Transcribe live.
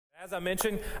As I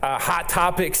mentioned, Hot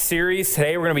Topic series.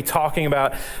 Today we're going to be talking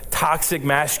about toxic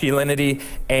masculinity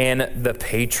and the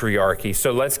patriarchy.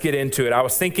 So let's get into it. I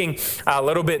was thinking a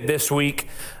little bit this week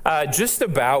just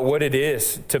about what it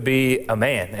is to be a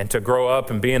man and to grow up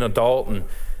and be an adult and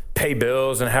pay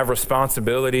bills and have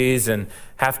responsibilities and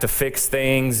have to fix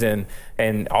things and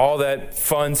all that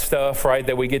fun stuff, right,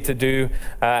 that we get to do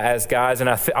as guys. And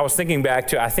I was thinking back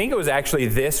to, I think it was actually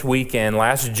this weekend,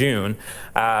 last June,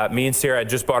 me and Sarah had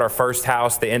just bought our first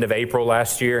house the end of April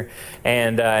last year.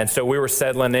 And so we were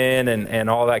settling in and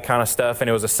all that kind of stuff. And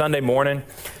it was a Sunday morning.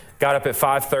 Got up at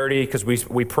 5:30 because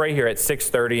we pray here at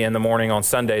 6:30 in the morning on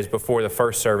Sundays before the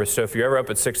first service. So if you're ever up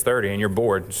at 6:30 and you're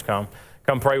bored, just come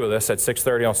pray with us at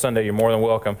 6:30 on Sunday. You're more than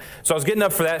welcome. So I was getting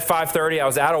up for that 5:30. I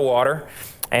was out of water,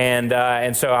 and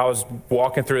so I was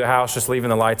walking through the house, just leaving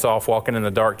the lights off, walking in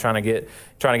the dark, trying to get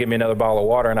me another bottle of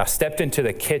water. And I stepped into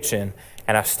the kitchen,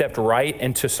 and I stepped right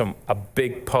into a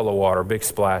big puddle of water, big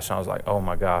splash. And I was like, oh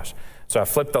my gosh! So I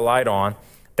flipped the light on.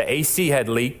 The AC had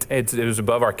leaked. It was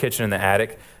above our kitchen in the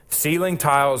attic. Ceiling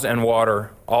tiles and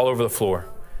water all over the floor.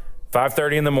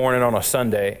 5:30 in the morning on a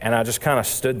Sunday, and I just kind of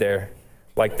stood there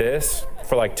like this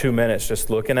for like 2 minutes just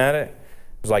looking at it. It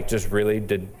was like just really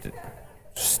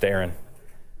staring.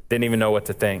 Didn't even know what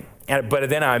to think. But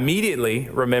then I immediately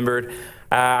remembered,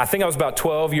 I think I was about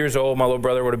 12 years old. My little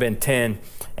brother would have been 10.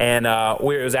 And it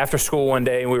was after school one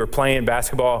day, and we were playing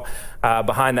basketball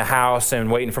behind the house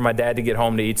and waiting for my dad to get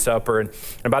home to eat supper. And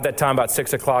about that time, about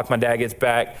 6 o'clock, my dad gets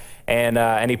back.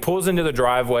 And he pulls into the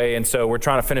driveway, and so we're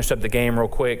trying to finish up the game real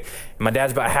quick. And my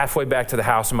dad's about halfway back to the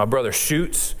house, and my brother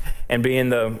shoots. And being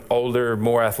the older,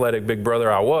 more athletic big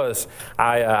brother I was,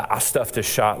 I stuffed his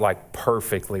shot like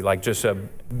perfectly, like just a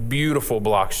beautiful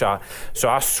block shot. So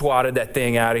I swatted that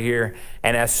thing out of here,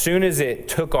 and as soon as it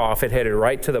took off, it headed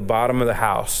right to the bottom of the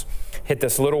house, hit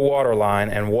this little water line,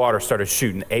 and water started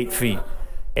shooting 8 feet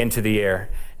into the air.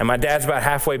 And my dad's about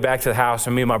halfway back to the house,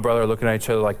 and me and my brother are looking at each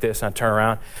other like this, and I turn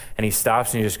around, and he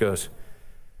stops, and he just goes.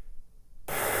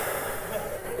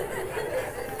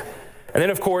 And then,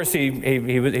 of course, he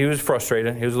was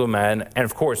frustrated. He was a little mad. And,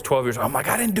 of course, 12 years old, I'm like,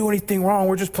 I didn't do anything wrong.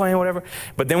 We're just playing, whatever.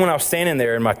 But then when I was standing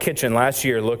there in my kitchen last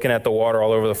year looking at the water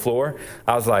all over the floor,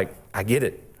 I was like, I get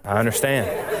it. I understand.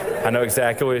 I know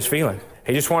exactly what he's feeling.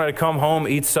 He just wanted to come home,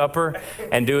 eat supper,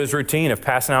 and do his routine of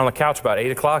passing out on the couch about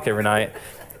 8 o'clock every night.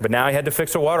 But now he had to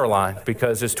fix a water line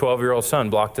because his 12-year-old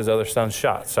son blocked his other son's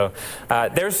shot. So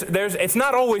it's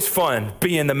not always fun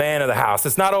being the man of the house.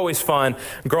 It's not always fun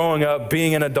growing up,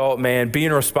 being an adult man,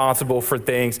 being responsible for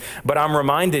things. But I'm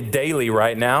reminded daily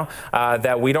right now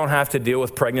that we don't have to deal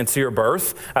with pregnancy or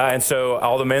birth. And so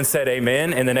all the men said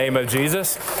amen in the name of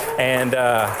Jesus.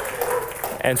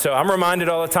 And so I'm reminded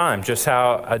all the time just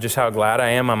how glad I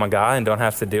am I'm a guy and don't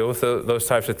have to deal with those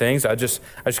types of things. I just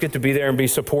get to be there and be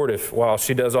supportive while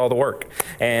she does all the work.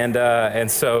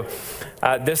 And so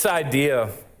this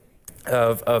idea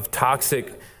of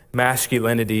toxic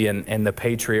masculinity and the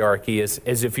patriarchy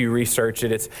is if you research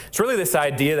it, it's really this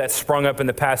idea that's sprung up in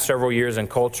the past several years in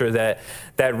culture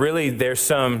that really there's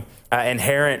some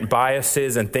inherent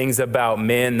biases and things about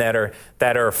men that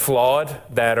are flawed,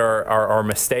 that are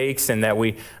mistakes, and that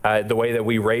the way that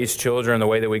we raise children, the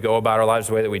way that we go about our lives,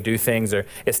 the way that we do things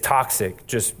is toxic.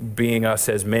 Just being us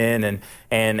as men,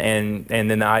 and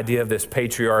then the idea of this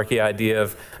patriarchy, idea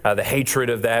of the hatred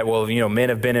of that. Well, men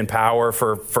have been in power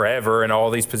for forever in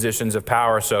all these positions of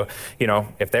power. So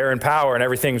if they're in power and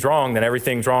everything's wrong, then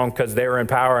everything's wrong because they're in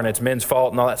power and it's men's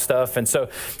fault and all that stuff. And so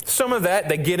some of that,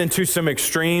 they get into some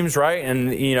extremes, right? And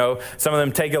some of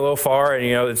them take it a little far, and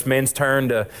it's men's turn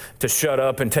to shut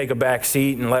up and take a back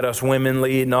seat and let us women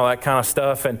lead and all that kind of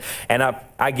stuff. And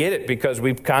I get it, because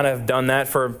we've kind of done that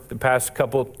for the past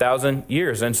couple thousand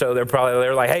years. And so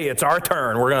they're like, hey, it's our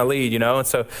turn. We're going to lead, And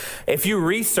so if you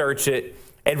research it,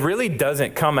 it really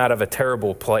doesn't come out of a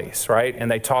terrible place, right? And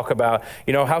they talk about,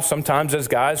 how sometimes as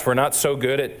guys, we're not so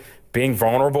good at being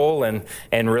vulnerable and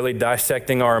really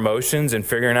dissecting our emotions and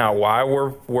figuring out why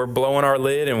we're blowing our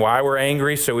lid and why we're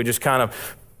angry. So we just kind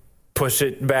of push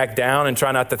it back down and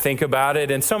try not to think about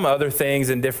it, and some other things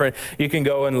and different. You can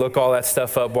go and look all that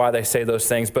stuff up, why they say those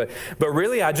things. But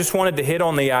really, I just wanted to hit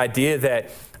on the idea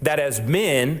that as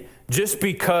men, just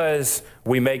because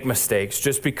we make mistakes,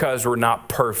 just because we're not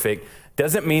perfect,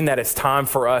 doesn't mean that it's time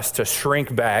for us to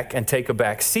shrink back and take a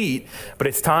back seat, but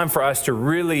it's time for us to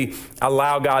really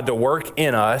allow God to work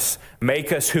in us,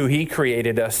 make us who He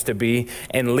created us to be,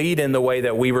 and lead in the way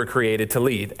that we were created to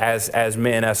lead as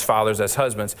men, as fathers, as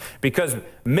husbands. Because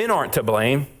men aren't to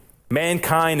blame.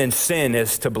 Mankind and sin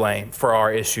is to blame for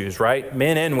our issues, right?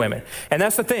 Men and women. And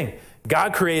that's the thing.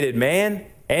 God created man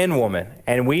and woman.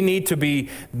 And we need to be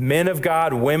men of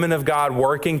God, women of God,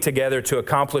 working together to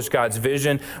accomplish God's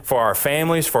vision for our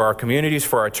families, for our communities,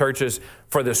 for our churches,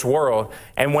 for this world.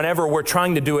 And whenever we're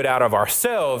trying to do it out of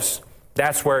ourselves,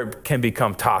 that's where it can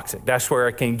become toxic. That's where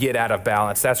it can get out of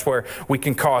balance. That's where we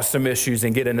can cause some issues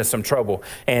and get into some trouble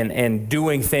and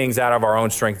doing things out of our own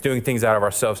strength, doing things out of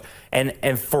ourselves.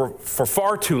 And for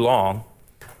far too long,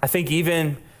 I think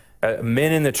even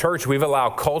men in the church, we've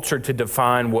allowed culture to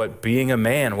define what being a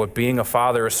man, what being a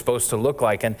father is supposed to look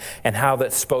like and how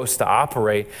that's supposed to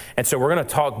operate. And so we're going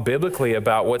to talk biblically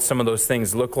about what some of those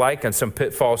things look like and some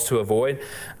pitfalls to avoid.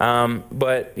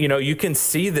 But, you can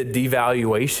see the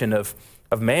devaluation of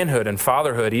manhood and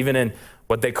fatherhood, even in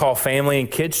what they call family and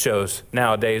kids shows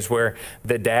nowadays, where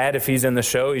the dad, if he's in the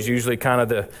show, he's usually kind of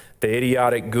the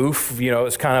idiotic goof,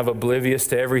 is kind of oblivious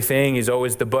to everything. He's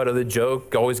always the butt of the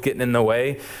joke, always getting in the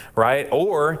way, right?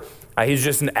 Or he's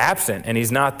just absent and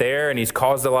he's not there and he's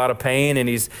caused a lot of pain. And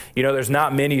there's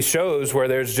not many shows where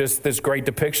there's just this great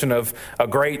depiction of a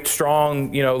great,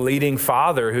 strong, leading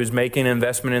father who's making an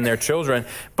investment in their children.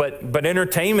 But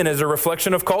entertainment is a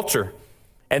reflection of culture.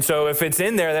 And so if it's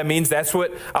in there, that means that's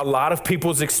what a lot of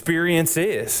people's experience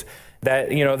is, that,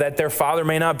 that their father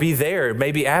may not be there,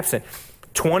 may be absent.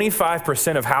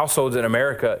 25% of households in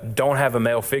America don't have a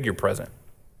male figure present.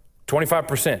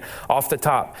 25% off the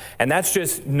top. And that's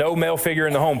just no male figure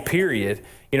in the home, period.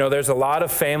 There's a lot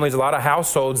of families, a lot of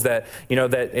households that,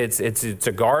 that it's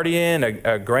a guardian,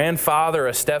 a grandfather,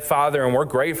 a stepfather, and we're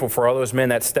grateful for all those men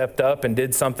that stepped up and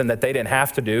did something that they didn't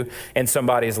have to do in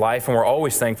somebody's life, and we're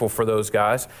always thankful for those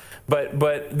guys. But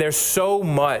there's so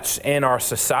much in our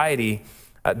society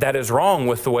that is wrong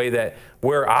with the way that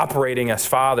we're operating as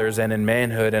fathers and in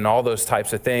manhood and all those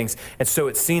types of things. And so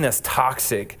it's seen as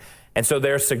toxic. And so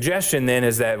their suggestion then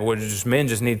is that men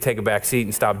just need to take a back seat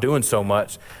and stop doing so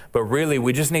much. But really,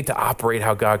 we just need to operate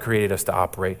how God created us to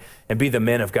operate and be the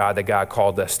men of God that God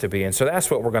called us to be. And so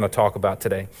that's what we're going to talk about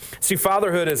today. See,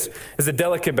 fatherhood is a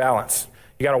delicate balance.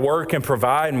 You got to work and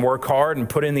provide and work hard and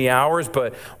put in the hours,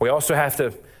 but we also have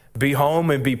to be home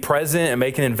and be present and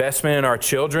make an investment in our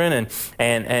children.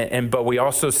 But we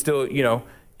also still,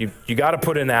 you got to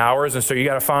put in the hours, and so you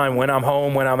got to find when I'm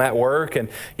home, when I'm at work, and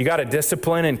you got to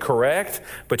discipline and correct,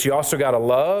 but you also got to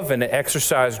love and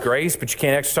exercise grace, but you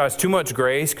can't exercise too much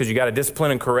grace because you got to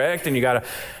discipline and correct, and you got to,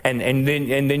 and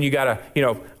then you got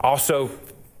to, also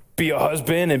be a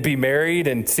husband and be married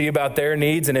and see about their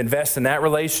needs and invest in that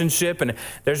relationship. And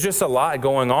there's just a lot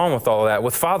going on with all of that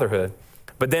with fatherhood.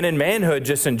 But then in manhood,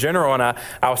 just in general, and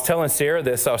I was telling Sarah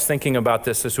this, I was thinking about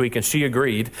this week, and she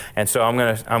agreed. And so I'm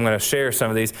gonna share some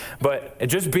of these. But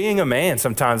just being a man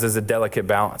sometimes is a delicate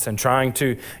balance, and trying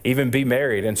to even be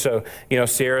married. And so,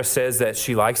 Sarah says that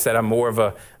she likes that I'm more of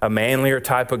a manlier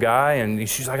type of guy, and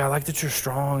she's like, I like that you're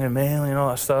strong and manly and all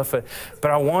that stuff.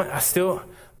 But I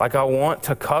want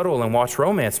to cuddle and watch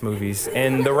romance movies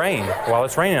in the rain while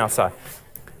it's raining outside.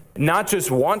 Not just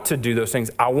want to do those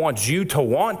things, I want you to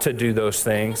want to do those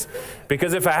things,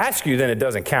 because if I ask you, then it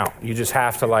doesn't count. You just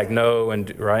have to know,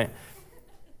 and right?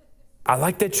 I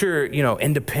like that you're,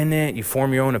 independent, you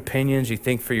form your own opinions, you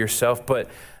think for yourself, but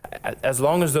as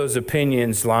long as those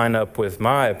opinions line up with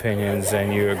my opinions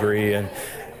and you agree and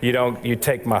you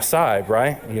take my side,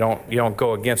 right? You don't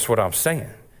go against what I'm saying,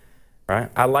 right?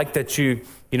 I like that you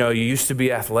used to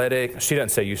be athletic. She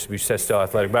doesn't say used to be, she says still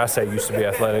athletic, but I say used to be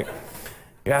athletic.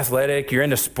 You're athletic, you're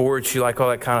into sports, you like all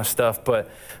that kind of stuff, but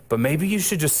maybe you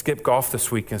should just skip golf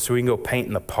this weekend so we can go paint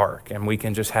in the park and we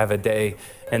can just have a day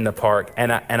in the park.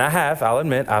 And I'll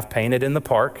admit, I've painted in the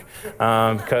park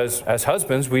because as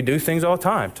husbands, we do things all the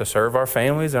time to serve our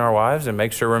families and our wives and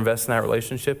make sure we're investing in that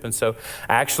relationship. And so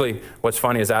actually, what's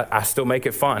funny is I still make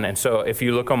it fun. And so if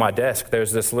you look on my desk,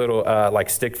 there's this little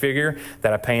stick figure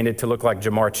that I painted to look like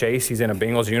Jamar Chase. He's in a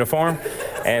Bengals uniform.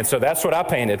 And so that's what I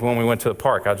painted when we went to the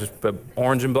park. I just put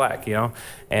orange and black,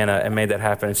 and made that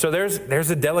happen. And so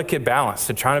there's a delicate balance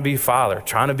to trying to be a father,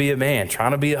 trying to be a man,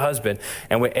 trying to be a husband.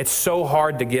 And it's so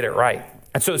hard to get it right.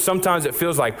 And so sometimes it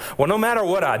feels like, well, no matter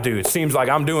what I do, it seems like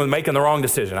I'm making the wrong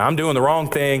decision. I'm doing the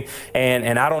wrong thing,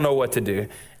 and I don't know what to do.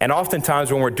 And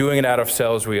oftentimes when we're doing it out of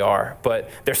ourselves, we are. But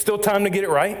there's still time to get it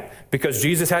right because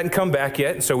Jesus hadn't come back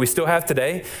yet. So we still have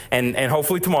today and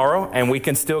hopefully tomorrow, and we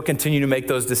can still continue to make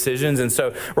those decisions. And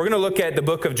so we're going to look at the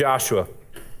book of Joshua.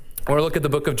 We're going to look at the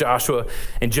book of Joshua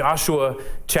in Joshua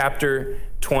chapter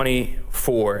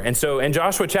 24. And so in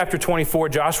Joshua chapter 24,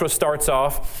 Joshua starts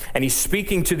off and he's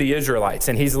speaking to the Israelites,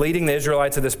 and he's leading the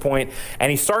Israelites at this point,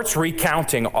 and he starts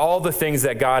recounting all the things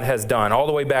that God has done all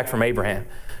the way back from Abraham.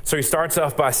 So he starts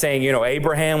off by saying,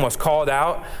 Abraham was called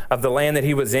out of the land that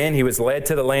he was in. He was led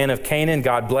to the land of Canaan.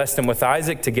 God blessed him with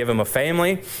Isaac to give him a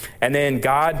family. And then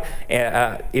God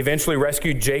eventually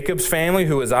rescued Jacob's family,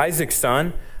 who was Isaac's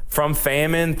son, from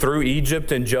famine through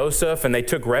Egypt and Joseph, and they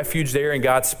took refuge there, and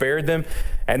God spared them.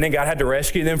 And then God had to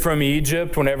rescue them from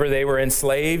Egypt whenever they were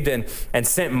enslaved, and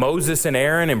sent Moses and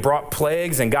Aaron and brought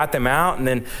plagues and got them out. And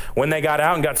then when they got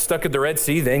out and got stuck at the Red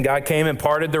Sea, then God came and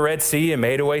parted the Red Sea and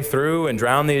made a way through and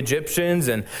drowned the Egyptians.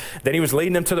 And then he was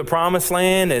leading them to the Promised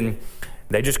Land, and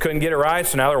they just couldn't get it right,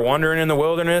 so now they're wandering in the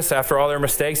wilderness after all their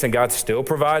mistakes, and God still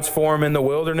provides for them in the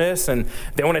wilderness. And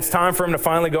then when it's time for them to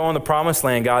finally go on the Promised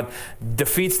Land, God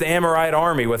defeats the Amorite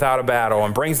army without a battle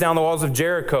and brings down the walls of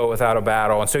Jericho without a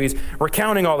battle. And so he's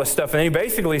recounting all this stuff, and he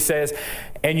basically says,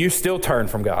 and you still turn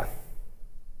from God.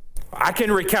 I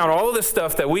can recount all of the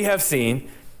stuff that we have seen,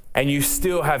 and you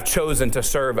still have chosen to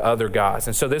serve other gods.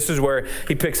 And so this is where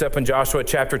he picks up in Joshua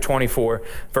chapter 24,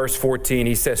 verse 14.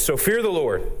 He says, so fear the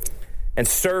Lord and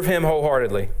serve him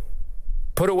wholeheartedly.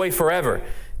 Put away forever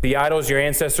the idols your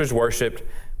ancestors worshipped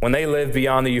when they lived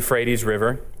beyond the Euphrates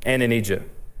River and in Egypt.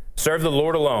 Serve the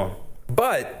Lord alone.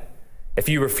 But if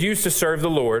you refuse to serve the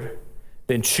Lord,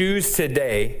 then choose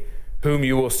today whom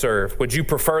you will serve. Would you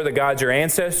prefer the gods your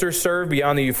ancestors served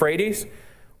beyond the Euphrates?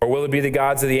 Or will it be the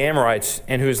gods of the Amorites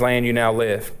in whose land you now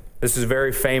live? This is a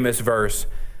very famous verse.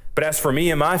 But as for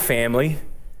me and my family,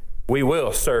 we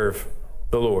will serve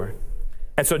the Lord.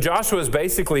 And so Joshua is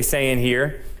basically saying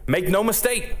here, make no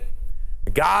mistake,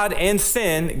 God and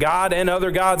sin, God and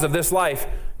other gods of this life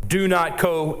do not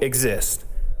coexist.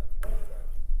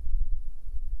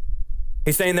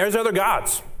 He's saying there's other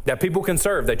gods that people can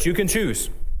serve, that you can choose.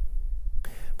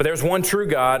 But there's one true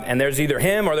God, and there's either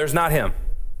him or there's not him.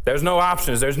 There's no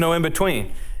options. There's no in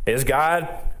between. Is God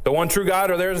the one true God,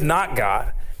 or there's not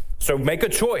God? So make a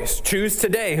choice. Choose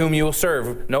today whom you will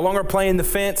serve. No longer playing the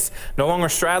fence, no longer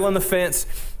straddling the fence,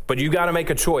 but you got to make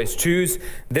a choice. Choose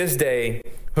this day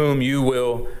whom you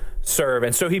will serve.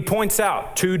 And so he points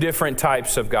out two different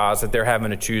types of gods that they're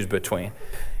having to choose between.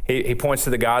 He points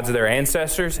to the gods of their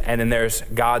ancestors, and then there's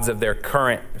gods of their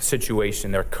current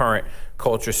situation, their current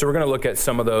culture. So we're going to look at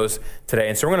some of those today.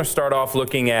 And so we're going to start off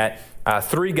looking at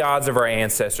three gods of our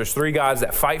ancestors, three gods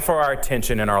that fight for our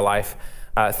attention in our life.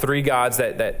 Three gods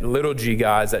that little g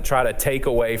gods that try to take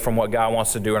away from what God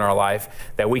wants to do in our life,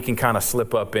 that we can kind of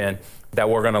slip up in, that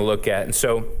we're going to look at. And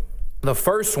so the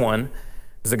first one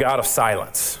is the God of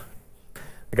silence.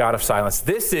 The God of silence.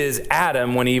 This is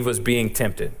Adam when Eve was being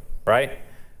tempted, right?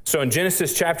 So in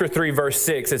Genesis chapter 3, verse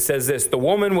 6, it says this: the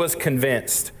woman was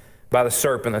convinced by the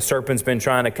serpent. The serpent's been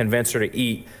trying to convince her to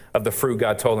eat of the fruit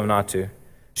God told him not to.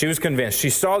 She was convinced.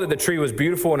 She saw that the tree was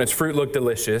beautiful and its fruit looked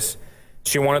delicious.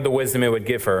 She wanted the wisdom it would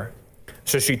give her.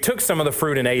 So she took some of the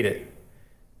fruit and ate it.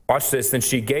 Watch this. Then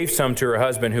she gave some to her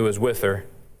husband who was with her,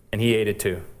 and he ate it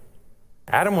too.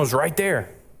 Adam was right there,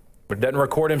 but it doesn't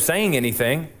record him saying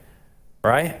anything,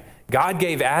 right? God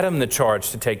gave Adam the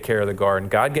charge to take care of the garden.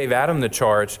 God gave Adam the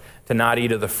charge to not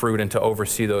eat of the fruit and to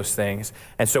oversee those things.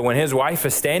 And so when his wife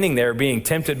is standing there being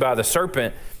tempted by the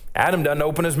serpent, Adam doesn't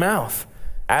open his mouth.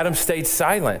 Adam stayed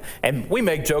silent. And we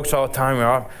make jokes all the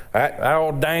time. That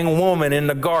old dang woman in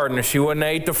the garden, if she wouldn't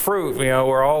have ate the fruit,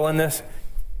 we're all in this.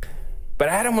 But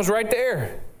Adam was right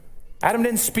there. Adam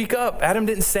didn't speak up. Adam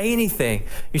didn't say anything.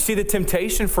 You see, the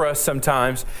temptation for us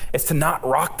sometimes is to not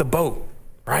rock the boat,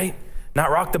 right? Not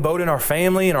rock the boat in our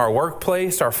family, in our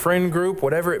workplace, our friend group,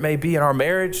 whatever it may be, in our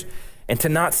marriage, and to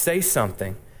not say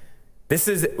something. This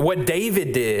is what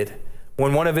David did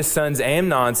when one of his sons,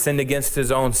 Amnon, sinned against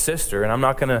his own sister. And I'm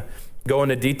not going to go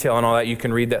into detail on all that. You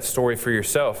can read that story for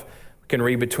yourself. You can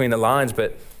read between the lines.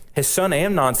 But his son,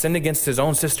 Amnon, sinned against his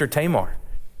own sister, Tamar.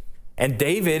 And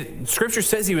David, Scripture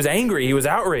says he was angry. He was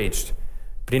outraged.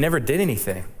 But he never did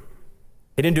anything.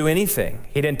 He didn't do anything.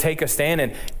 He didn't take a stand.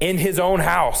 And in his own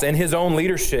house, in his own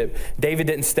leadership, David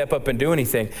didn't step up and do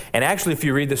anything. And actually, if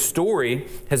you read the story,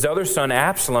 his other son,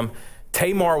 Absalom,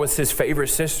 Tamar was his favorite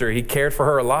sister. He cared for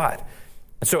her a lot.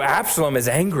 And so Absalom is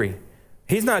angry.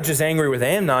 He's not just angry with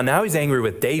Amnon. Now he's angry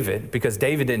with David because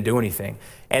David didn't do anything.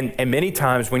 And many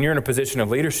times when you're in a position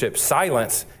of leadership,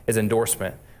 silence is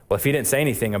endorsement. Well, if he didn't say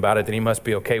anything about it, then he must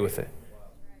be okay with it.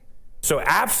 So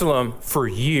Absalom, for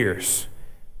years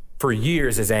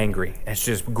is angry. It's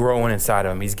just growing inside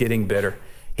of him. He's getting bitter.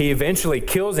 He eventually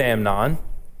kills Amnon,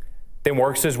 then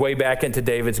works his way back into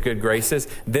David's good graces,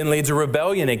 then leads a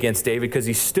rebellion against David because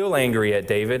he's still angry at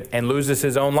David and loses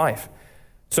his own life.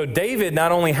 So David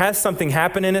not only has something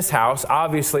happen in his house,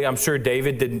 obviously I'm sure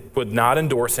David was not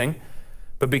endorsing,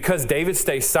 but because David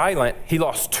stays silent, he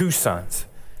lost two sons.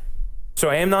 So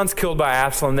Amnon's killed by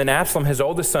Absalom. Then Absalom, his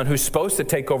oldest son, who's supposed to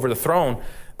take over the throne,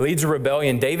 leads a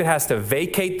rebellion. David has to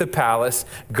vacate the palace,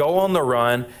 go on the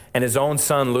run, and his own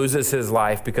son loses his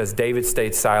life because David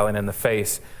stayed silent in the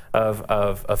face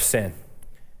of sin.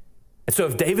 And so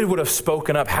if David would have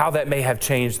spoken up, how that may have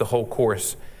changed the whole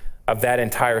course of that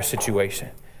entire situation.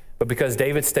 But because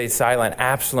David stayed silent,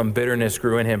 Absalom, bitterness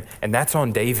grew in him. And that's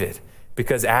on David,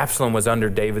 because Absalom was under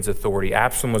David's authority.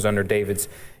 Absalom was under David's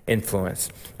influence.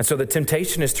 And so the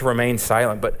temptation is to remain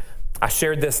silent. But I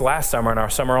shared this last summer in our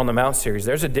Summer on the Mount series.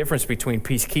 There's a difference between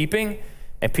peacekeeping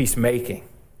and peacemaking.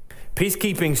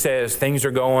 Peacekeeping says things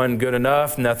are going good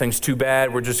enough, nothing's too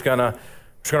bad, we're just gonna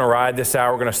ride this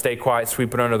out, we're gonna stay quiet,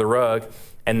 sweep it under the rug.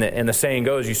 And the saying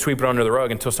goes, you sweep it under the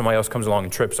rug until somebody else comes along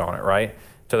and trips on it, right?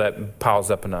 Until that piles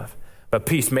up enough. But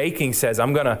peacemaking says,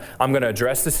 I'm gonna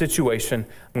address the situation.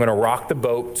 I'm gonna rock the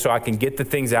boat so I can get the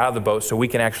things out of the boat so we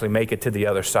can actually make it to the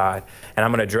other side. And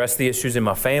I'm gonna address the issues in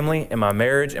my family, in my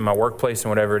marriage, in my workplace,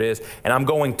 and whatever it is. And I'm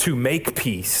going to make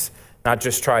peace, not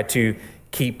just try to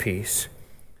keep peace.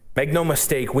 Make no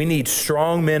mistake, we need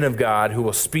strong men of God who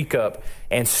will speak up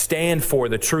and stand for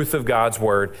the truth of God's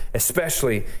word,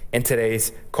 especially in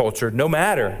today's culture, no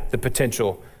matter the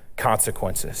potential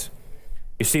consequences.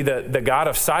 You see, the God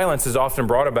of silence is often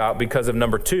brought about because of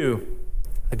number two,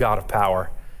 the God of power.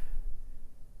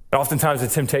 And oftentimes the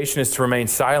temptation is to remain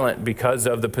silent because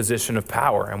of the position of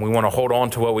power. And we want to hold on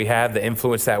to what we have, the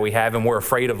influence that we have, and we're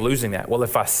afraid of losing that. Well,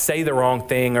 if I say the wrong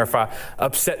thing or if I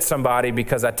upset somebody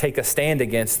because I take a stand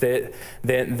against it,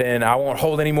 then I won't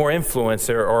hold any more influence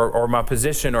or my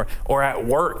position or at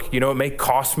work. You know, it may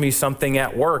cost me something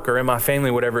at work or in my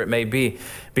family, whatever it may be,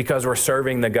 because we're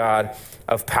serving the God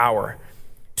of power.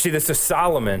 See, this is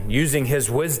Solomon using his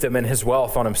wisdom and his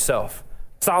wealth on himself.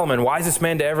 Solomon, wisest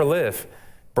man to ever live,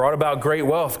 brought about great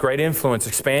wealth, great influence,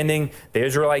 expanding the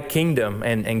Israelite kingdom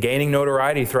and gaining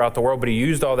notoriety throughout the world, but he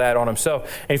used all that on himself.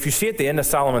 And if you see at the end of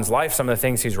Solomon's life, some of the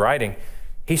things he's writing,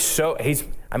 he sounds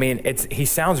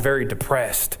very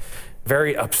depressed,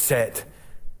 very upset.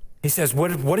 He says,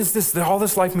 what is this? All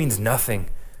this life means nothing.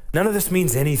 None of this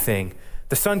means anything.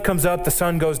 The sun comes up, the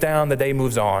sun goes down, the day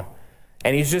moves on.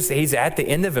 And he's at the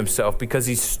end of himself because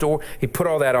he put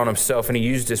all that on himself and he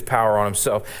used his power on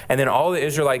himself. And then all the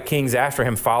Israelite kings after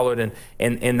him followed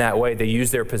in that way. They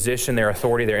used their position, their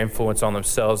authority, their influence on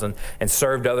themselves and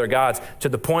served other gods to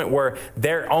the point where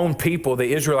their own people,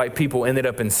 the Israelite people, ended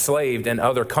up enslaved in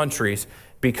other countries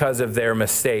because of their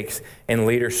mistakes in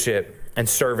leadership and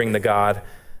serving the God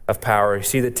of power. You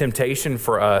see, the temptation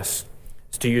for us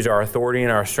is to use our authority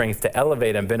and our strength to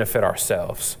elevate and benefit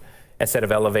ourselves instead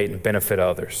of elevate and benefit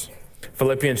others.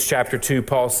 Philippians chapter 2,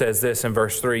 Paul says this in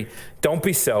verse 3, don't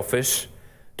be selfish.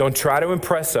 Don't try to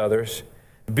impress others.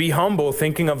 Be humble,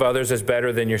 thinking of others as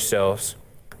better than yourselves.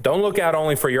 Don't look out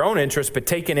only for your own interest, but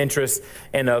take an interest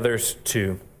in others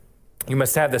too. You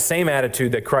must have the same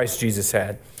attitude that Christ Jesus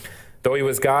had. Though he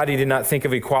was God, he did not think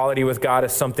of equality with God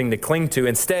as something to cling to.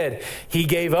 Instead, he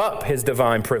gave up his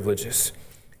divine privileges.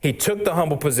 He took the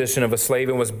humble position of a slave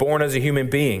and was born as a human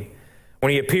being.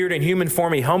 When he appeared in human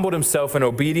form, he humbled himself in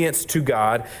obedience to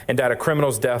God and died a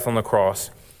criminal's death on the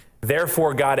cross.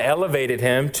 Therefore, God elevated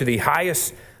him to the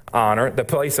highest honor, the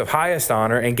place of highest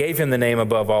honor, and gave him the name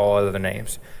above all other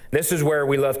names. This is where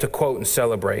we love to quote and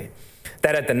celebrate.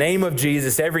 That at the name of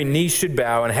Jesus, every knee should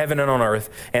bow in heaven and on earth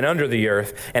and under the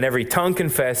earth, and every tongue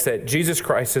confess that Jesus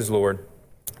Christ is Lord,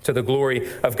 to the glory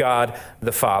of God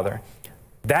the Father.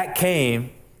 That came,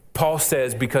 Paul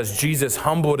says, because Jesus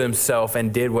humbled himself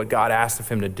and did what God asked of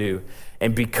him to do.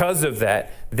 And because of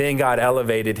that, then God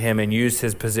elevated him and used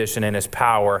his position and his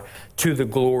power to the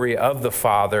glory of the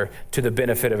Father, to the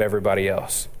benefit of everybody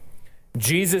else.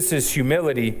 Jesus'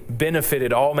 humility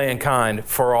benefited all mankind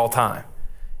for all time.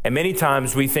 And many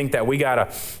times we think that we got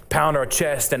to pound our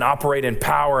chest and operate in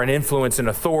power and influence and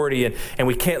authority, and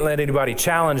we can't let anybody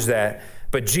challenge that.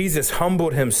 But Jesus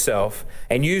humbled himself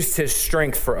and used his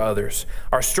strength for others.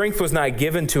 Our strength was not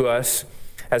given to us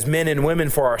as men and women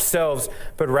for ourselves,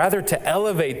 but rather to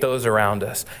elevate those around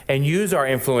us and use our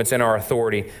influence and our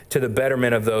authority to the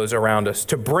betterment of those around us,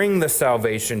 to bring the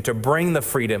salvation, to bring the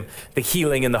freedom, the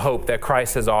healing, and the hope that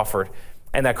Christ has offered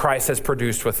and that Christ has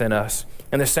produced within us.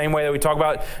 In the same way that we talk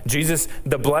about Jesus,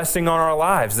 the blessing on our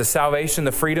lives, the salvation,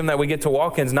 the freedom that we get to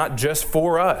walk in is not just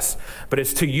for us, but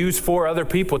it's to use for other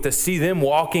people, to see them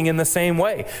walking in the same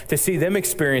way, to see them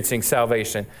experiencing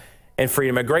salvation. and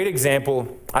freedom. A great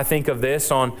example, I think, of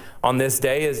this on this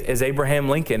day is Abraham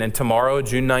Lincoln. And tomorrow,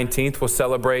 June 19th, we'll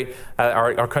celebrate,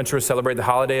 our country will celebrate the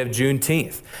holiday of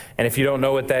Juneteenth. And if you don't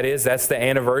know what that is, that's the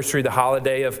anniversary, the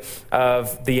holiday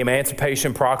of the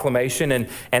Emancipation Proclamation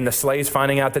and the slaves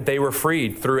finding out that they were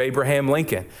freed through Abraham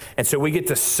Lincoln. And so we get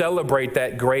to celebrate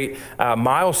that great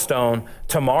milestone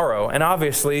tomorrow. And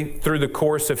obviously, through the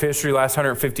course of history, last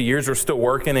 150 years, we're still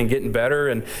working and getting better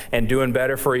and doing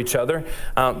better for each other.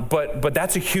 But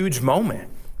that's a huge moment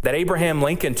that Abraham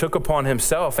Lincoln took upon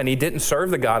himself, and he didn't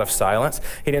serve the God of silence.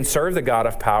 He didn't serve the God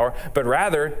of power, but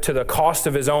rather, to the cost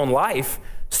of his own life,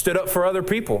 stood up for other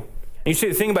people. And you see,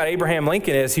 the thing about Abraham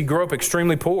Lincoln is he grew up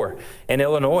extremely poor in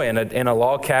Illinois in a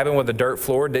log cabin with a dirt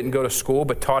floor, didn't go to school,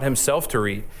 but taught himself to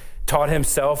read, taught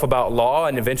himself about law,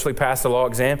 and eventually passed the law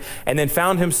exam, and then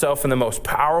found himself in the most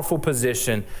powerful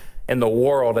position in the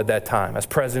world at that time as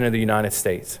President of the United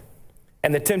States.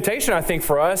 And the temptation, I think,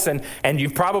 for us, and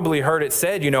you've probably heard it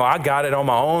said, I got it on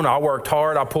my own. I worked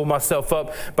hard. I pulled myself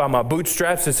up by my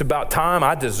bootstraps. It's about time.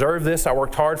 I deserve this. I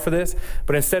worked hard for this.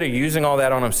 But instead of using all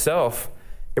that on himself,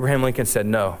 Abraham Lincoln said,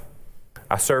 no,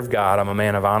 I serve God. I'm a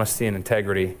man of honesty and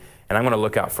integrity, and I'm going to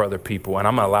look out for other people. And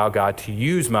I'm going to allow God to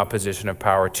use my position of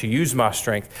power, to use my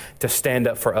strength to stand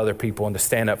up for other people and to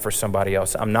stand up for somebody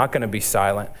else. I'm not going to be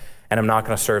silent, and I'm not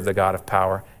going to serve the God of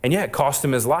power. And yeah, it cost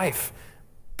him his life.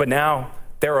 But now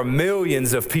there are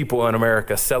millions of people in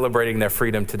America celebrating their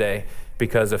freedom today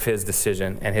because of his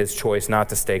decision and his choice not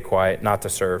to stay quiet, not to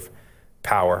serve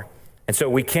power. And so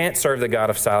we can't serve the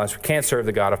God of silence. We can't serve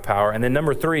the God of power. And then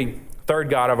number three, third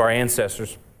God of our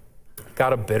ancestors,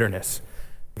 God of bitterness.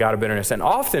 God of bitterness. And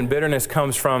often bitterness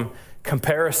comes from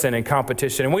comparison and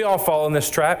competition. And we all fall in this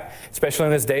trap, especially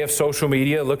in this day of social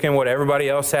media, looking at what everybody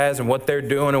else has and what they're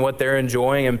doing and what they're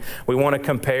enjoying. And we want to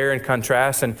compare and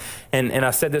contrast. And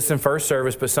I said this in first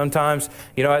service, but sometimes,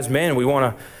 as men, we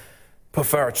want to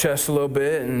puff our chest a little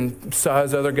bit and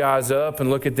size other guys up and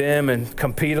look at them and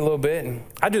compete a little bit. And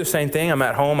I do the same thing. I'm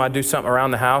at home. I do something around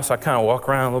the house. I kind of walk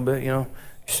around a little bit,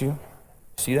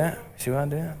 See that? See what I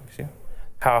did? See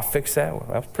how I fixed that? Well,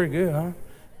 that was pretty good, huh?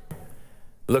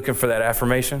 Looking for that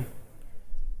affirmation.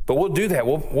 But we'll do that.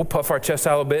 We'll puff our chest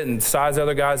out a little bit and size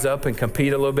other guys up and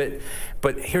compete a little bit.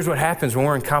 But here's what happens when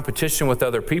we're in competition with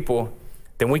other people,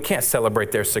 then we can't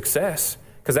celebrate their success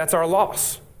because that's our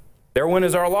loss. Their win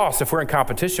is our loss if we're in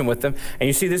competition with them. And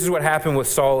you see, this is what happened with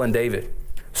Saul and David.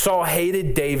 Saul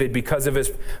hated David because of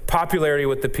his popularity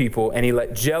with the people, and he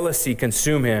let jealousy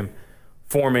consume him,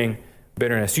 forming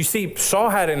bitterness. You see, Saul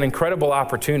had an incredible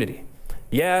opportunity.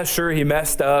 Yeah, sure, he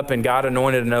messed up and God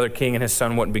anointed another king and his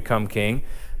son wouldn't become king.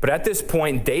 But at this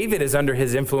point, David is under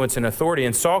his influence and authority,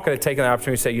 and Saul could have taken the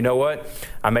opportunity to say, you know what?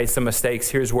 I made some mistakes.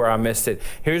 Here's where I missed it.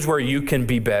 Here's where you can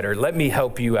be better. Let me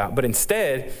help you out. But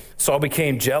instead, Saul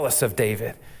became jealous of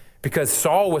David because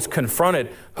Saul was confronted.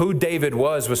 Who David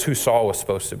was who Saul was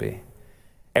supposed to be.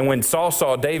 And when Saul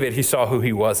saw David, he saw who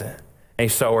he wasn't. And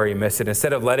he saw where he missed it.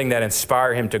 Instead of letting that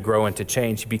inspire him to grow and to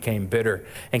change, he became bitter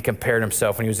and compared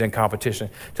himself when he was in competition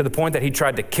to the point that he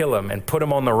tried to kill him and put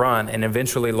him on the run and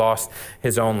eventually lost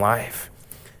his own life.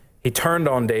 He turned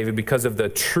on David because of the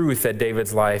truth that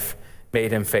David's life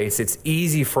made him face. It's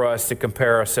easy for us to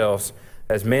compare ourselves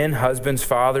as men, husbands,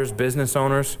 fathers, business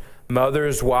owners,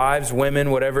 mothers, wives, women,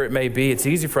 whatever it may be. It's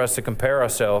easy for us to compare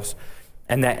ourselves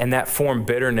and that form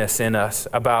bitterness in us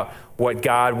about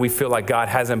what we feel like God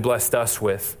hasn't blessed us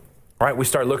with, right? We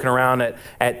start looking around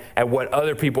at what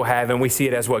other people have, and we see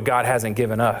it as what God hasn't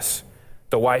given us.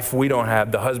 The wife we don't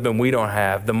have, the husband we don't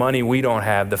have, the money we don't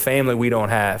have, the family we don't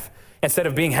have. Instead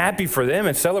of being happy for them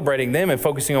and celebrating them and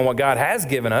focusing on what God has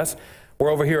given us,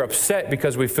 we're over here upset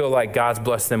because we feel like God's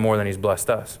blessed them more than he's blessed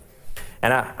us.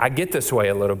 And I get this way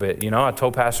a little bit. I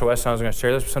told Pastor Weston I was going to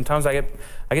share this, but sometimes I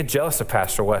get jealous of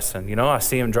Pastor Weston. I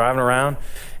see him driving around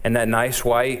in that nice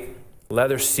white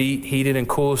leather seat, heated and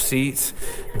cool seats,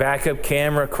 backup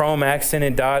camera, chrome accent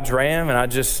in Dodge Ram, and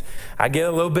I get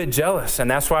a little bit jealous. And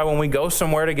that's why when we go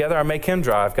somewhere together, I make him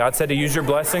drive. God said to use your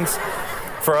blessings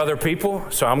for other people,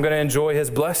 so I'm going to enjoy his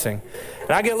blessing.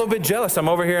 And I get a little bit jealous. I'm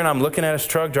over here and I'm looking at his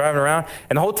truck driving around,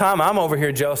 and the whole time I'm over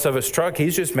here jealous of his truck.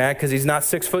 He's just mad because he's not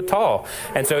 6 foot tall.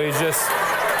 And so he's just...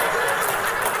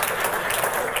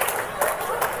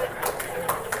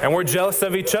 and we're jealous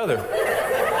of each other.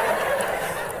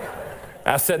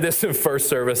 I said this in first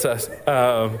service. I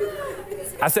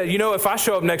said, if I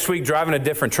show up next week driving a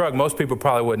different truck, most people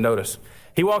probably wouldn't notice.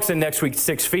 He walks in next week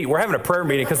 6 feet. We're having a prayer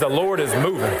meeting because the Lord is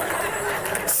moving.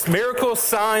 Miracles,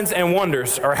 signs, and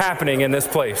wonders are happening in this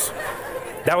place.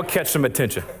 That would catch some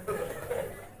attention.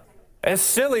 It's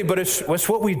silly, but it's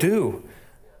what we do.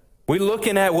 We're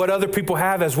looking at what other people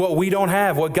have as what we don't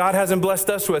have, what God hasn't blessed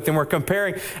us with, and we're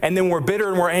comparing, and then we're bitter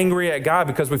and we're angry at God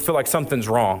because we feel like something's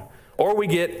wrong. Or we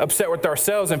get upset with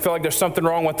ourselves and feel like there's something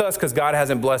wrong with us because God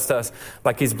hasn't blessed us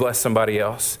like he's blessed somebody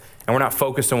else. And we're not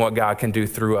focused on what God can do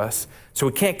through us. So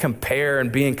we can't compare and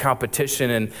be in competition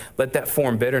and let that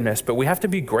form bitterness. But we have to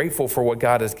be grateful for what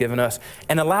God has given us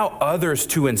and allow others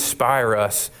to inspire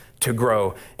us to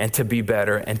grow and to be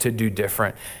better and to do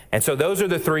different. And so those are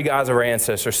the three gods of our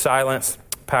ancestors: silence,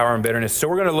 power, and bitterness. So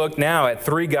we're going to look now at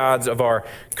three gods of our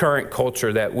current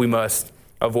culture that we must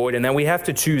avoid and that we have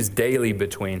to choose daily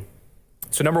between.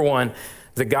 So number one,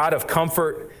 the God of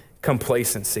comfort,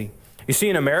 complacency. You see,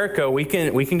 in America, we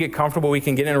can get comfortable, we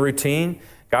can get in a routine.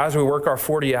 Guys, we work our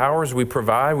 40 hours, we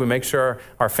provide, we make sure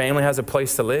our family has a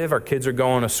place to live, our kids are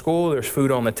going to school, there's food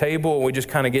on the table, we just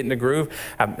kind of get in the groove.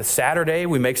 Saturday,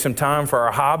 we make some time for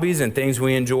our hobbies and things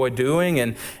we enjoy doing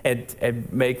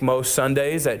and make most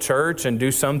Sundays at church and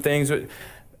do some things.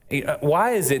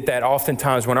 Why is it that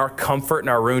oftentimes when our comfort and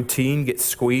our routine gets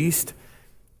squeezed,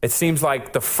 it seems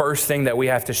like the first thing that we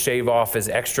have to shave off is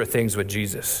extra things with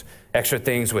Jesus, extra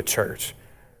things with church,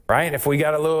 right? If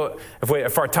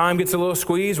our time gets a little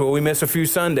squeezed, well, we miss a few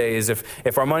Sundays.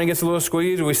 If our money gets a little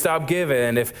squeezed, we stop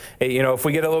giving. If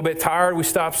we get a little bit tired, we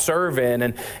stop serving.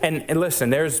 And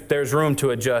listen, there's room to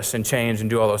adjust and change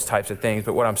and do all those types of things.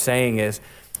 But what I'm saying is,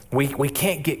 we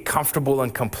can't get comfortable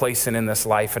and complacent in this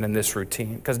life and in this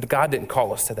routine because God didn't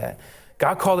call us to that.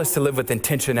 God called us to live with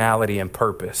intentionality and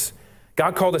purpose.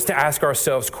 God called us to ask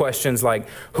ourselves questions like,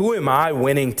 who am I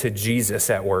winning to Jesus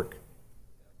at work?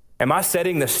 Am I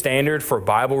setting the standard for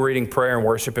Bible reading, prayer, and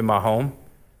worship in my home?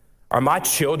 Are my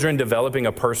children developing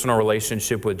a personal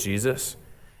relationship with Jesus?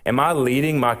 Am I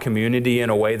leading my community in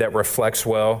a way that reflects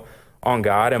well on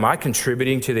God? Am I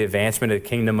contributing to the advancement of the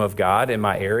kingdom of God in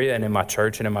my area and in my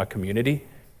church and in my community?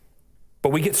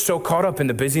 But we get so caught up in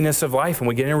the busyness of life and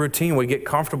we get in a routine, we get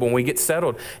comfortable and we get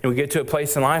settled and we get to a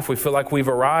place in life we feel like we've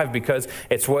arrived because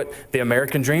it's what the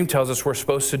American dream tells us we're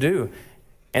supposed to do.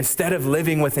 Instead of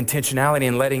living with intentionality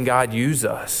and letting God use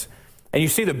us. And you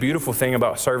see the beautiful thing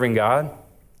about serving God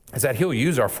is that he'll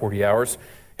use our 40 hours.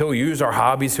 He'll use our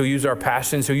hobbies. He'll use our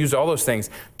passions. He'll use all those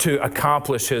things to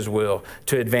accomplish his will,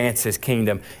 to advance his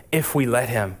kingdom if we let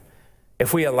him.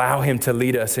 If we allow him to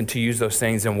lead us and to use those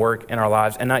things and work in our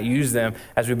lives and not use them,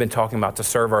 as we've been talking about, to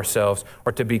serve ourselves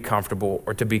or to be comfortable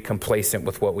or to be complacent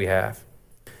with what we have.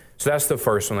 So that's the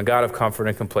first one, the God of comfort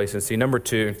and complacency. Number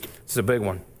two, this is a big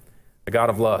one, the God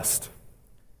of lust.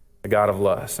 The God of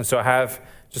lust. And so I have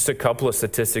just a couple of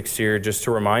statistics here just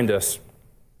to remind us.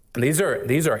 And these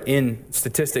are in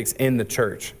statistics in the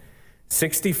church.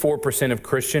 64% of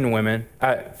Christian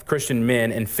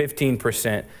men and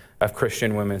 15% of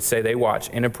Christian women say they watch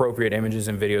inappropriate images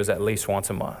and videos at least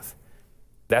once a month.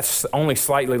 That's only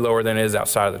slightly lower than it is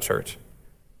outside of the church.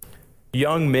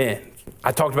 Young men,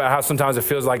 I talked about how sometimes it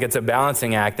feels like it's a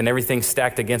balancing act and everything's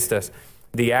stacked against us.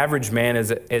 The average man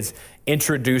is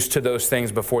introduced to those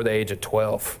things before the age of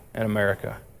 12 in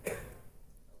America.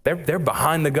 They're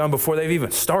behind the gun before they've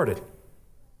even started.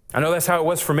 I know that's how it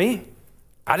was for me.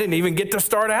 I didn't even get to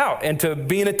start out into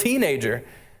being a teenager.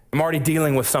 I'm already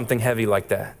dealing with something heavy like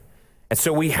that. And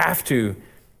so we have to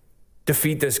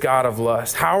defeat this God of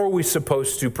lust. How are we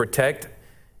supposed to protect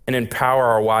and empower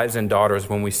our wives and daughters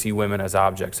when we see women as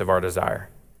objects of our desire?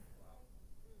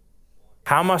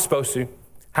 How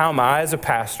am I as a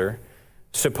pastor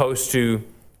supposed to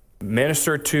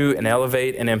minister to and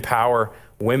elevate and empower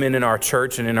women in our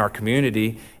church and in our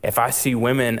community if I see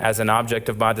women as an object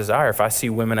of my desire, if I see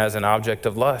women as an object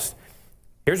of lust?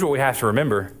 Here's what we have to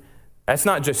remember. That's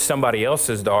not just somebody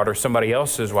else's daughter, somebody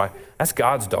else's wife. That's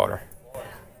God's daughter.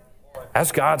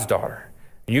 That's God's daughter.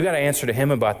 You got to answer to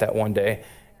him about that one day.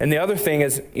 And the other thing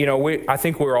is, I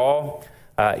think we're all,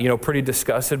 pretty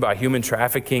disgusted by human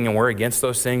trafficking, and we're against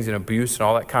those things and abuse and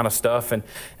all that kind of stuff. And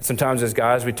sometimes as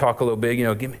guys, we talk a little big,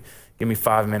 give me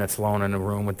 5 minutes alone in the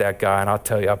room with that guy, and I'll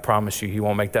tell you, I promise you, he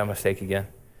won't make that mistake again.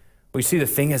 We see the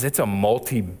thing is, it's a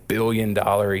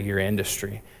multi-billion-dollar a year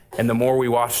industry. And the more we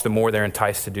watch, the more they're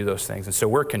enticed to do those things. And so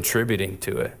we're contributing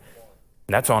to it.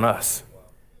 And that's on us.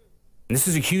 And this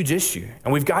is a huge issue.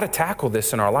 And we've got to tackle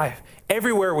this in our life.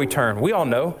 Everywhere we turn, we all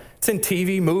know. It's in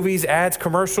TV, movies, ads,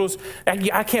 commercials.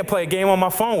 I can't play a game on my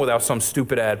phone without some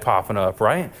stupid ad popping up,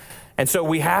 right? And so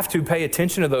we have to pay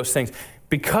attention to those things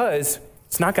because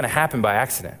it's not going to happen by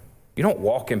accident. You don't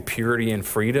walk in purity and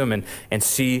freedom and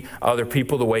see other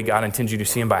people the way God intends you to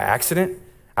see them by accident.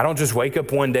 I don't just wake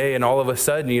up one day and all of a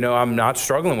sudden, I'm not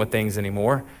struggling with things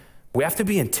anymore. We have to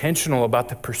be intentional about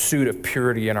the pursuit of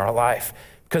purity in our life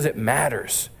because it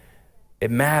matters. It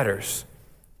matters.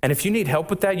 And if you need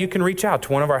help with that, you can reach out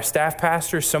to one of our staff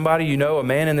pastors, somebody you know, a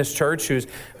man in this church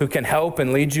who can help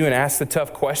and lead you and ask the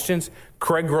tough questions.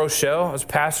 Craig Rochelle, as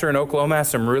pastor in Oklahoma, has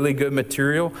some really good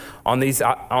material on these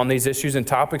issues and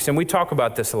topics. And we talk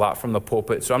about this a lot from the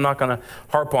pulpit, so I'm not going to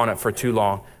harp on it for too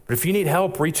long. But if you need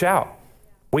help, reach out.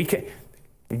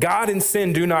 God and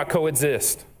sin do not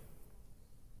coexist.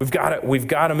 We've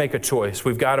got to make a choice.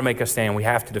 We've got to make a stand. We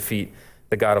have to defeat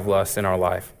the god of lust in our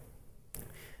life.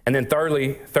 And then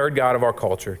third god of our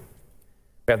culture,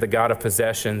 we have the god of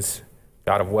possessions,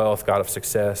 god of wealth, god of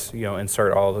success,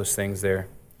 insert all of those things there.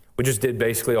 We just did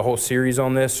basically a whole series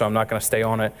on this, so I'm not going to stay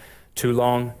on it too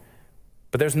long.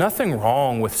 But there's nothing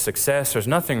wrong with success. There's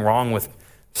nothing wrong with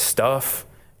stuff.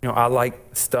 I like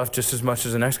stuff just as much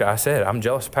as the next guy. I said, I'm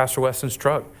jealous of Pastor Weston's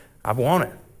truck. I want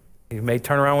it. He may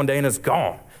turn around one day and it's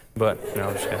gone. But,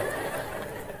 I'm just kidding.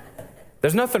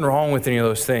 There's nothing wrong with any of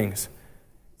those things.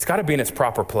 It's got to be in its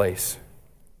proper place.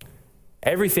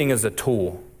 Everything is a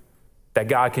tool that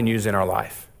God can use in our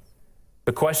life.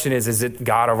 The question is it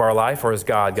God of our life or is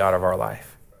God God of our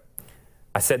life?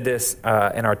 I said this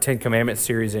in our 10 Commandments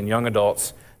series in young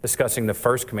adults, discussing the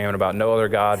first commandment about no other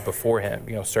God before him,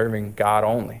 serving God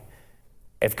only.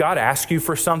 If God asks you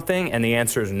for something and the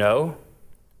answer is no,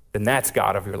 then that's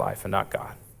God of your life and not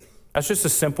God. That's just a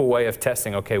simple way of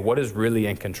testing, okay, what is really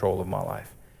in control of my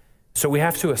life? So we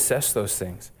have to assess those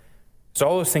things. So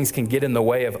all those things can get in the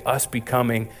way of us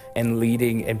becoming and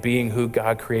leading and being who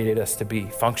God created us to be,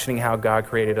 functioning how God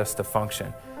created us to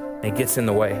function. And it gets in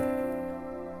the way.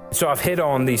 So I've hit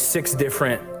on these 6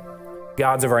 different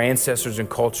gods of our ancestors and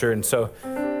culture. And so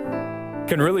it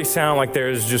can really sound like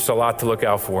there's just a lot to look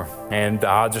out for. And the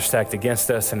odds are stacked against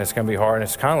us and it's going to be hard. And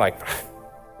it's kind of like,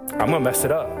 I'm going to mess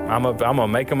it up. I'm going to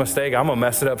make a mistake. I'm going to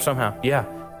mess it up somehow. Yeah,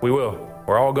 we will.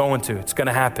 We're all going to. It's going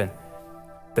to happen.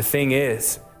 The thing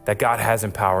is that God has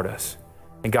empowered us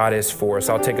and God is for us.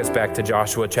 I'll take us back to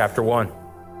Joshua chapter 1.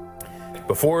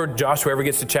 Before Joshua ever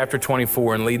gets to chapter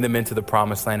 24 and lead them into the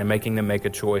promised land and making them make a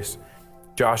choice,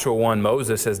 Joshua 1,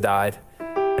 Moses has died,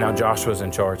 and now Joshua's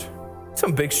in charge.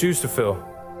 Some big shoes to fill.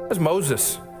 There's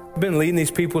Moses. We've been leading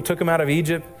these people, took them out of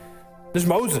Egypt. There's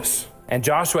Moses. And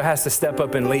Joshua has to step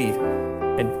up and lead.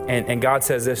 And God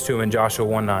says this to him in Joshua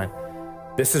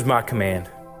 1:9. This is my command.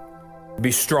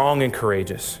 Be strong and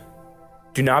courageous.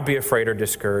 Do not be afraid or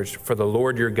discouraged, for the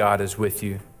Lord your God is with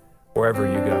you wherever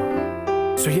you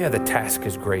go. So yeah, the task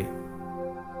is great.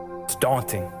 It's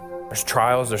daunting. There's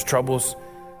trials, there's troubles,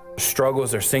 there's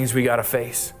struggles, there's things we got to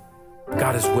face.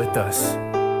 God is with us.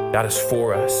 God is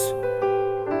for us.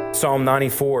 Psalm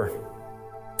 94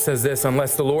 says this,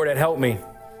 unless the Lord had helped me,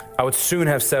 I would soon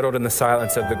have settled in the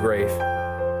silence of the grave.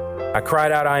 I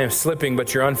cried out, I am slipping,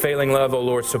 but your unfailing love, O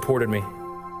Lord, supported me.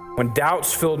 When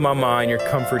doubts filled my mind, your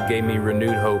comfort gave me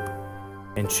renewed hope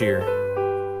and cheer.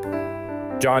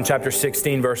 John chapter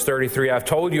 16, verse 33, I've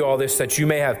told you all this that you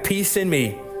may have peace in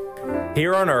me.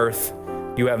 Here on earth,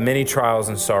 you have many trials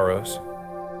and sorrows,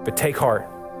 but take heart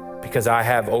because I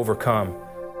have overcome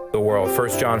the world.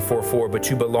 1 John 4:4, but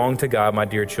you belong to God, my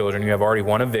dear children. You have already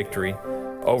won a victory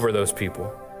over those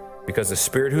people because the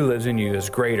Spirit who lives in you is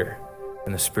greater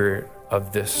than the spirit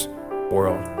of this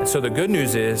world. And so the good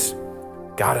news is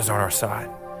God is on our side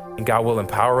and God will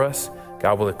empower us.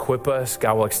 God will equip us.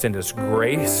 God will extend us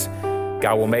grace.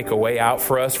 God will make a way out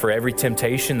for us for every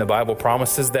temptation. The Bible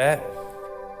promises that.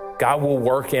 God will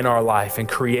work in our life and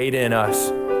create in us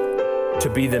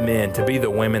to be the men, to be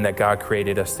the women that God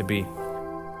created us to be.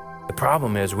 The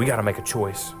problem is we got to make a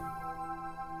choice.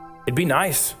 It'd be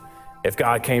nice if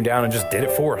God came down and just did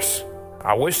it for us.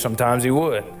 I wish sometimes he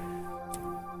would.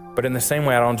 But in the same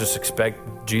way, I don't just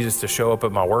expect Jesus to show up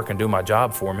at my work and do my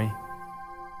job for me.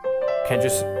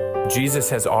 Jesus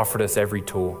has offered us every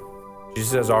tool.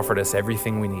 Jesus has offered us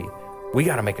everything we need. We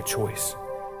got to make a choice.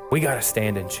 We got to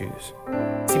stand and choose.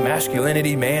 See,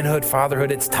 masculinity, manhood,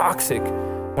 fatherhood, it's toxic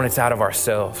when it's out of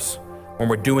ourselves, when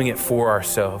we're doing it for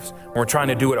ourselves, when we're trying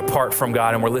to do it apart from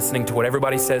God and we're listening to what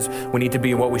everybody says we need to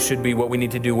be, what we should be, what we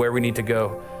need to do, where we need to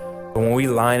go. But when we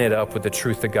line it up with the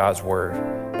truth of God's word,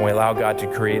 when we allow God to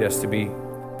create us to be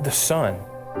the son,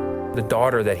 the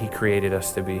daughter that he created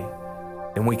us to be,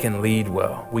 then we can lead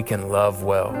well, we can love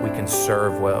well, we can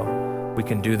serve well, we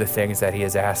can do the things that he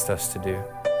has asked us to do.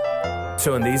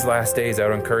 So in these last days, I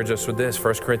would encourage us with this,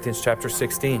 1 Corinthians chapter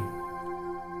 16.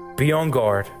 Be on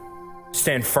guard,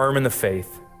 stand firm in the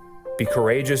faith, be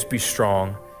courageous, be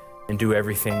strong, and do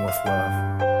everything with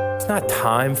love. It's not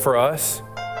time for us,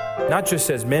 not just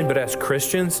as men, but as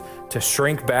Christians, to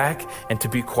shrink back and to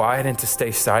be quiet and to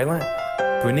stay silent.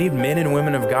 We need men and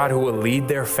women of God who will lead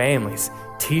their families,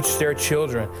 teach their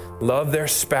children, love their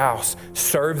spouse,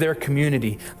 serve their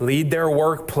community, lead their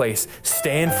workplace,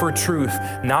 stand for truth,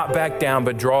 not back down,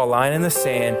 but draw a line in the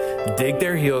sand, dig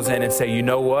their heels in and say, you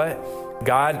know what?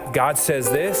 God says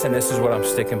this, and this is what I'm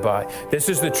sticking by. This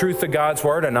is the truth of God's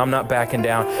word, and I'm not backing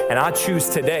down. And I choose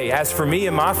today, as for me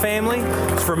and my family,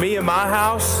 as for me and my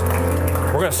house,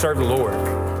 we're going to serve the Lord.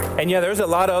 And yeah, there's a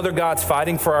lot of other gods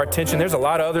fighting for our attention. There's a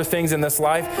lot of other things in this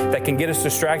life that can get us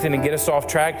distracted and get us off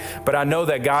track. But I know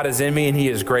that God is in me, and he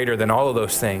is greater than all of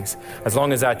those things. As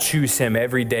long as I choose him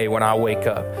every day when I wake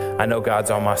up, I know God's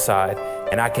on my side,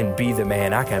 and I can be the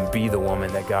man, I can be the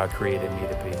woman that God created me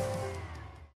to be.